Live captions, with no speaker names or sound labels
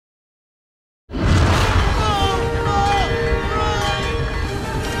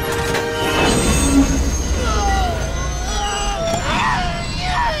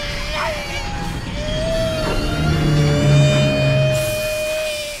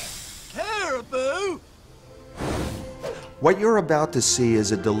What you're about to see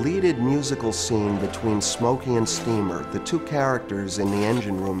is a deleted musical scene between Smokey and Steamer, the two characters in the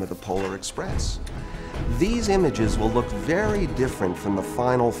engine room of the Polar Express. These images will look very different from the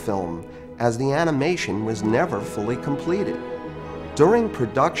final film, as the animation was never fully completed. During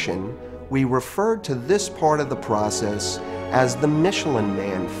production, we referred to this part of the process as the Michelin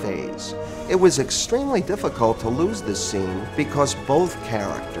Man phase. It was extremely difficult to lose this scene because both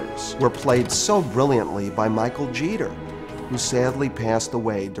characters were played so brilliantly by Michael Jeter, who sadly passed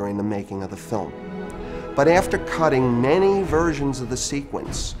away during the making of the film. But after cutting many versions of the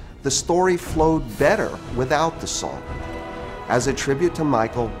sequence, the story flowed better without the song. As a tribute to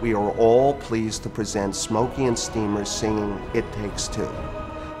Michael, we are all pleased to present Smokey and Steamer singing It Takes Two.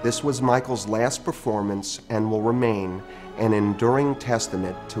 This was Michael's last performance and will remain an enduring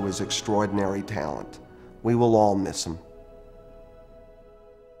testament to his extraordinary talent. We will all miss him.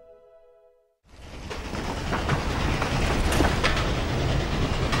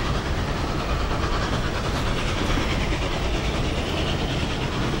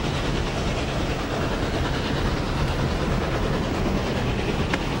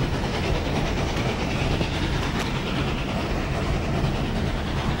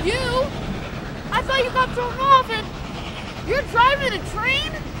 I thought you got thrown off and you're driving a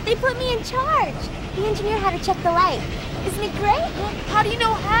train? They put me in charge. The engineer had to check the light. Isn't it great? Well, how do you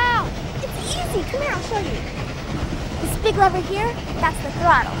know how? It's easy. Come here, I'll show you. This big lever here, that's the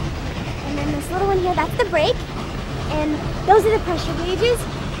throttle. And then this little one here, that's the brake. And those are the pressure gauges.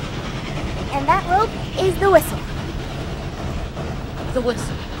 And that rope is the whistle. The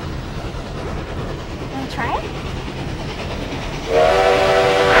whistle. Want to try it?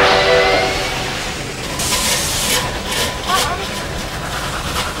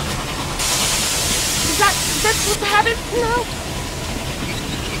 Is that supposed to happen? No.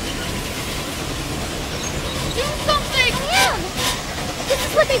 Do something! I am. This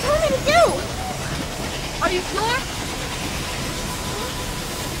is what they told me to do. Are you sure?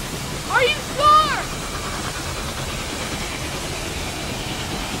 Are you sure?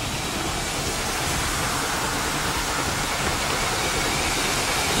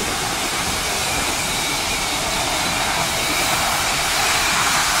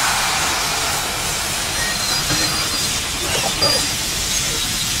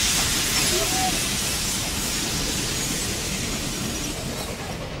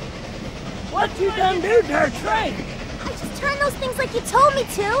 What you done do to our train? I just turned those things like you told me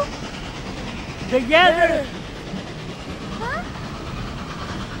to. Together! Huh?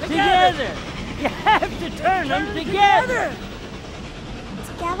 Together! You have to turn them together!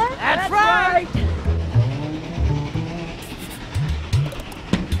 Together? That's right!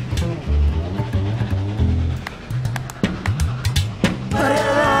 Put it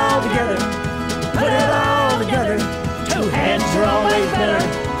all together! Put it all together! Two hands are always better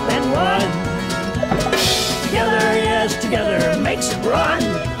than one. Together, yes, together makes it run.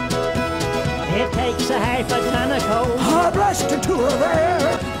 It takes a half a ton of coal, a blast or two of air,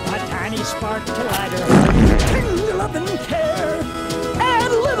 a tiny spark to light her, tender love and care.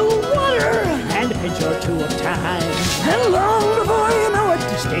 Add a little water and a pinch or two of time, and long before you know it,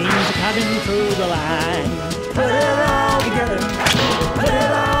 the steam's coming through the line. Put it all together. Put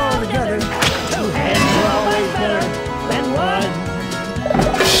it all together. Two hands are always better than one.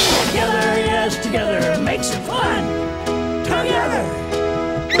 Together, yes, together makes it fun. Together,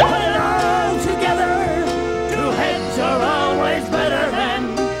 put it all together. Two heads are always better than.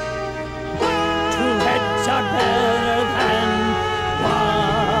 Two heads are better than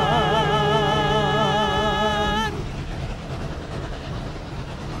one.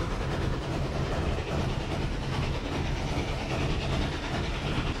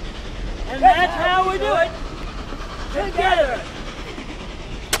 And that's how we do it. Together.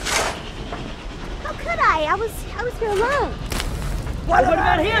 How could I? I was here alone. What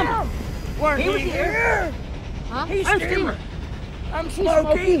about him? Weren't He was here. Huh? He's I'm Steamer. I'm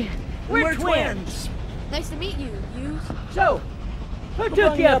Smokey. We're twins. Nice to meet you. You? So, who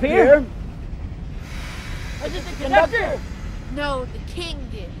took you up here? Was it the conductor? No, the king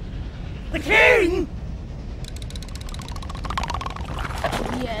did. The king?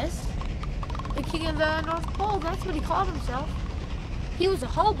 Yes. The king of the North Pole, that's what he called himself. He was a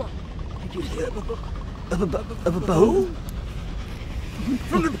hobo. Did you see of a bow?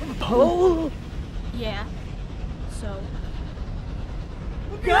 From the pole? Yeah. So?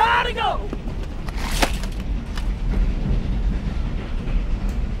 We gotta go!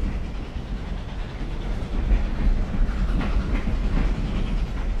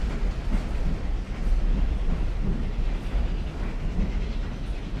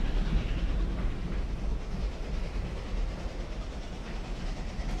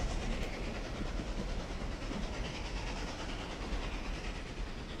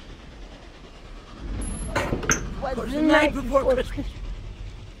 'Twas the night before Christmas.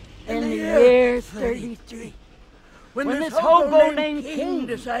 In the year 33. When this hobo named King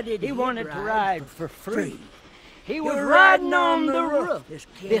decided he wanted to ride for free. He was riding on the roof, this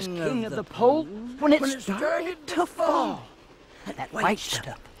king of the pole, when it started to fall. That white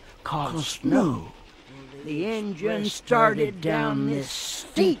stuff called snow. The engine started down this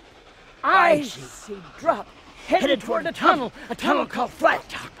steep, icy drop, headed toward a tunnel called Flat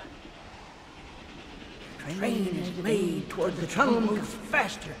Top. The train is made toward the tunnel moves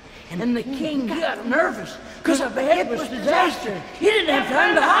faster, and the king got nervous, because up ahead was disaster. He didn't have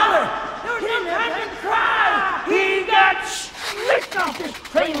time to holler. He didn't have time to cry. He got slicked off this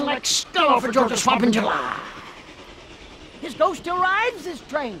train like snow off a Georgia swamp in July. His ghost still rides this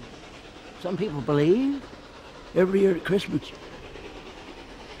train. Some people believe every year at Christmas.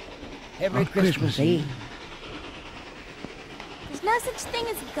 Every Christmas Eve. There's no such thing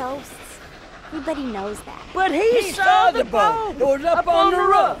as ghosts. Everybody knows that. But he saw the boat. It was up on the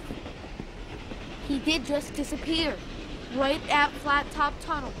roof. He did just disappear, right at Flat Top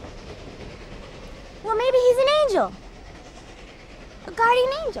Tunnel. Well, maybe he's an angel. A guardian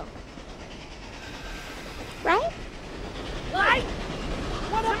angel. Right? Light?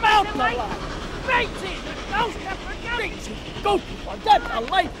 What about the light? Crazy! The ghost of forgetting! Ghost of that's a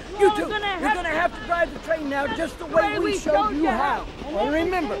light! You two, you're gonna have to drive the train now just the way we showed you how. And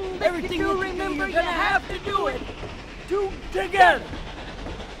remember, everything you remember, you're gonna have to do it together.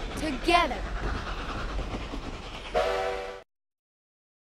 Together.